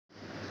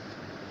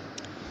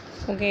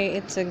Okay,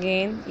 it's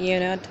again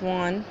Unit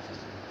 1.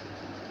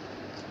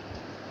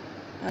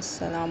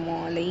 Assalamu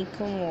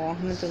alaikum wa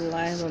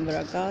rahmatullahi wa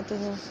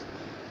barakatuh.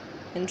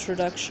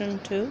 Introduction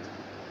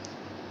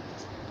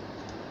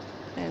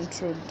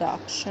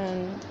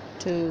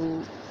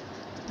to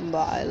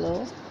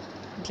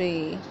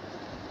Biology,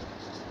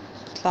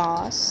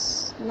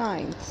 Class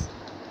 9th.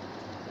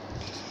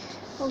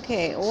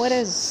 Okay, what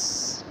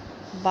is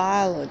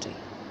biology?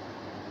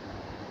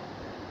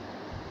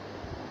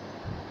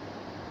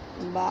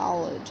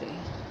 Biology.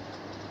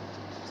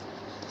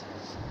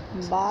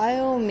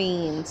 Bio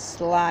means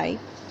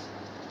life.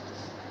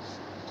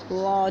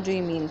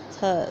 Logy means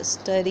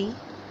study,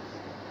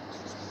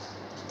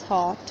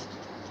 thought,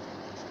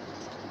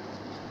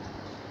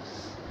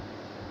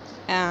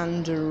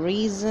 and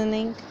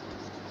reasoning.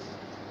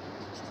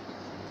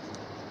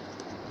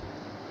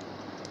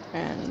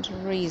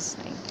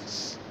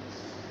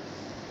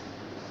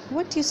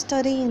 What you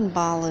study in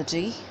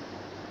biology,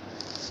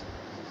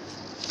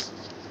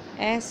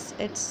 as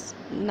its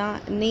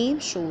name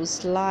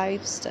shows,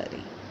 life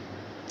study.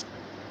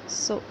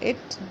 So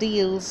it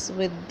deals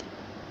with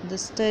the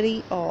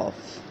study of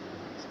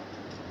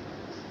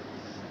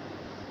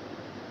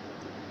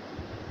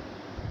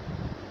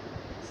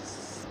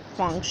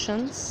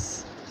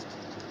functions,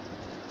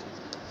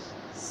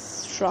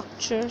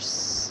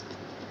 structures,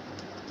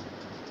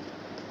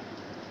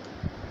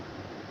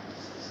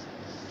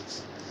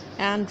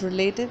 and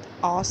related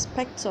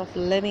aspects of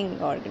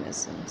living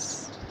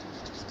organisms.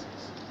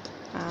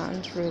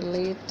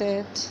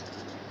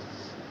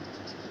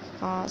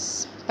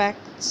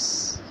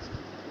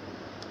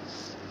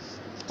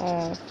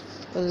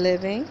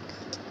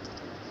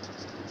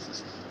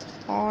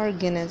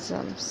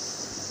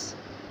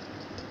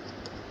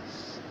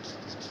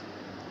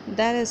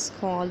 That is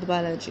called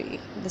biology.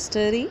 The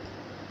study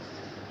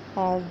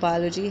of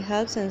biology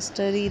helps in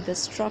study the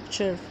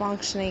structure,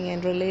 functioning,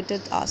 and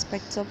related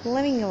aspects of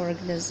living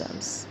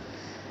organisms.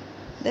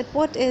 That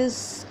what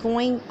is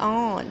going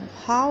on,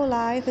 how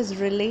life is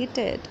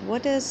related,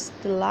 what is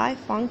the life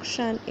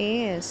function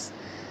is,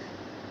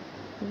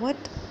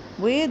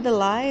 where the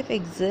life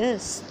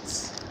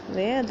exists, and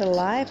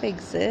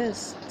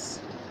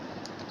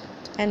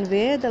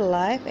where the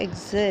life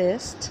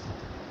exists,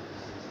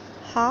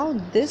 how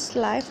this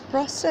life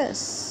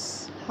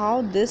process,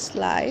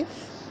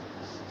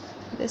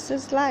 this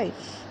is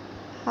life,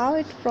 how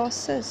it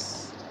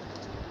process,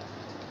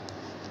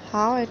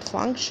 how it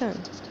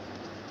function,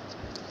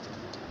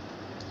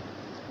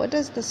 what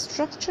is the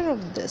structure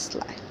of this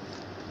life.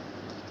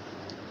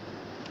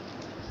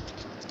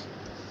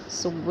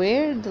 So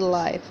where the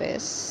life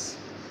is,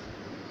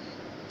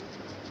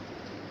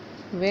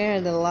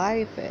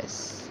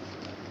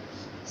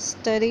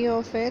 study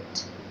of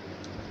it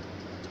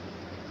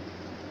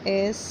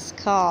is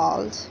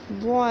called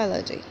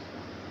biology.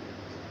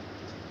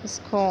 It's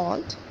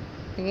called,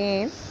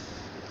 again,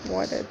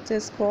 what it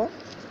is called?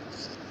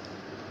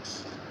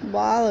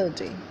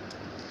 Biology.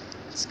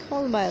 It's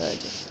called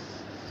biology.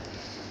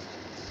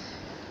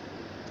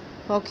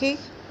 Okay.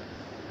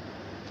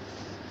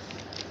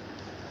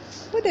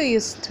 What do you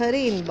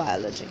study in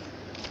biology?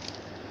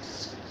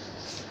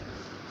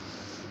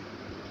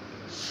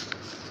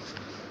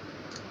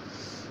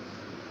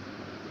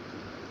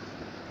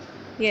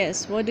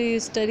 Yes, what do you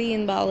study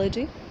in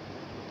biology?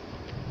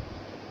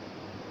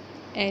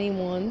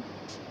 Anyone?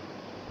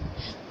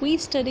 We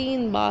study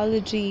in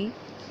biology.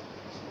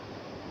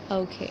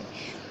 Okay.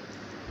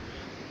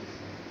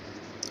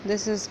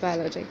 This is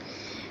biology.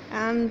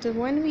 And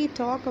when we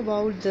talk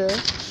about the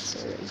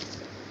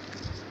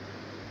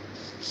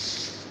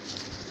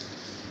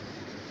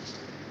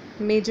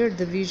major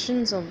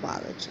divisions of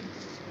biology,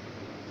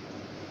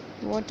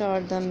 what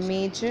are the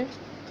major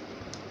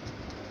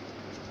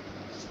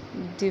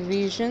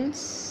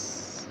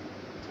divisions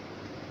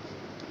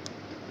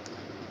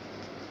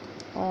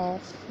of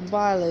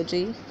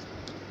biology?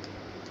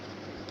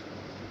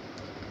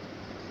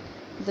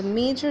 The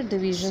major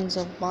divisions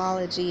of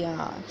biology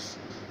are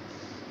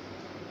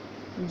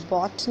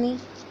botany,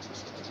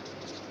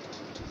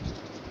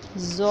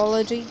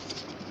 zoology,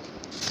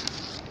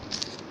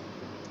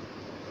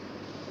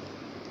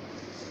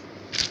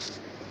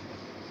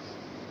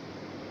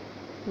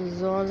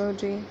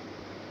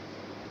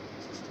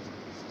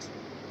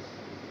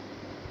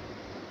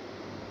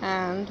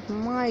 and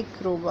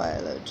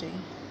microbiology.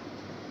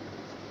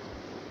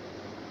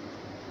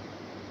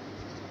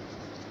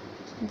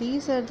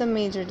 These are the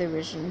major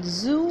divisions.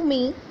 Zoo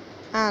means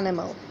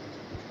animal.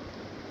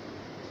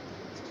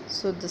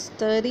 So the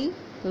study,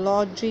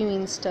 logy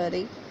means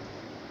study.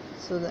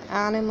 So the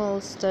animal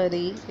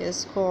study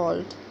is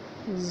called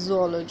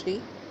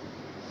zoology.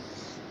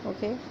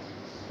 Okay.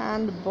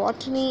 And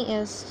botany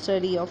is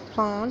study of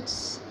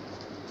plants.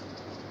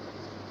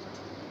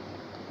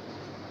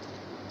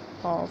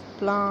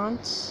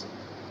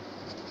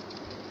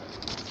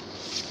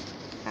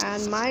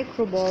 And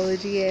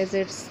microbiology, as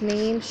its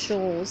name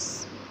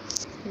shows,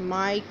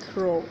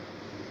 micro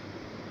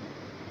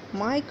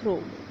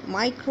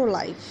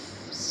life,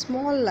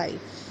 small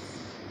life.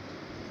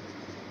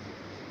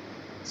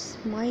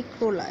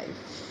 Micro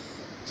life.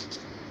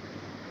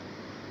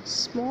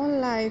 Small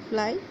life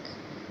like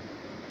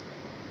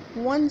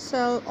one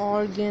cell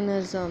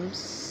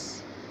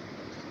organisms.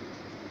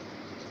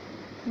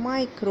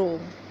 Micro,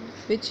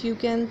 which you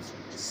can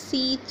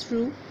see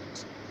through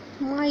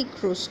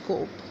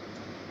microscope.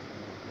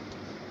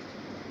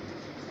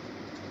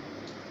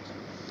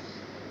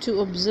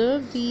 To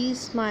observe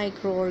these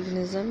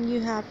microorganisms,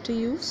 you have to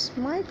use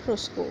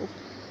microscope.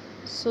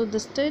 So the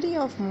study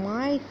of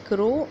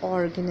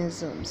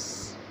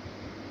microorganisms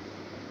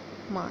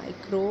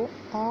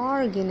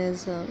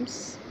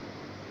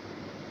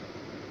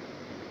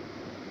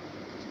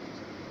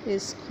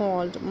is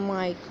called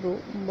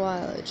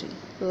microbiology.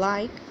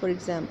 Like, for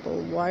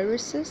example,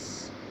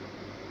 viruses,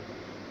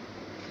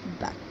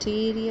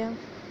 bacteria,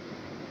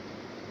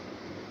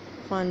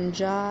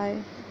 fungi,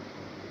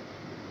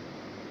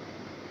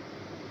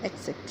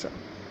 etc.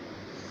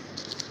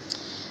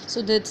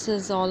 So this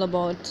is all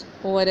about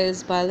what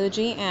is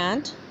biology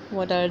and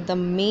what are the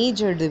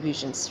major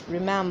divisions.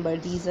 Remember,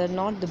 these are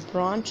not the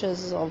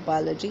branches of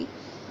biology.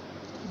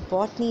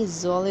 Botany,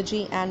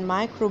 zoology and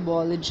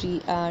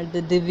microbiology are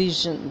the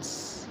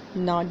divisions,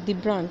 not the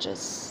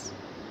branches.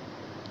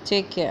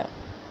 Take care.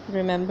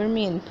 Remember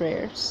me in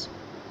prayers.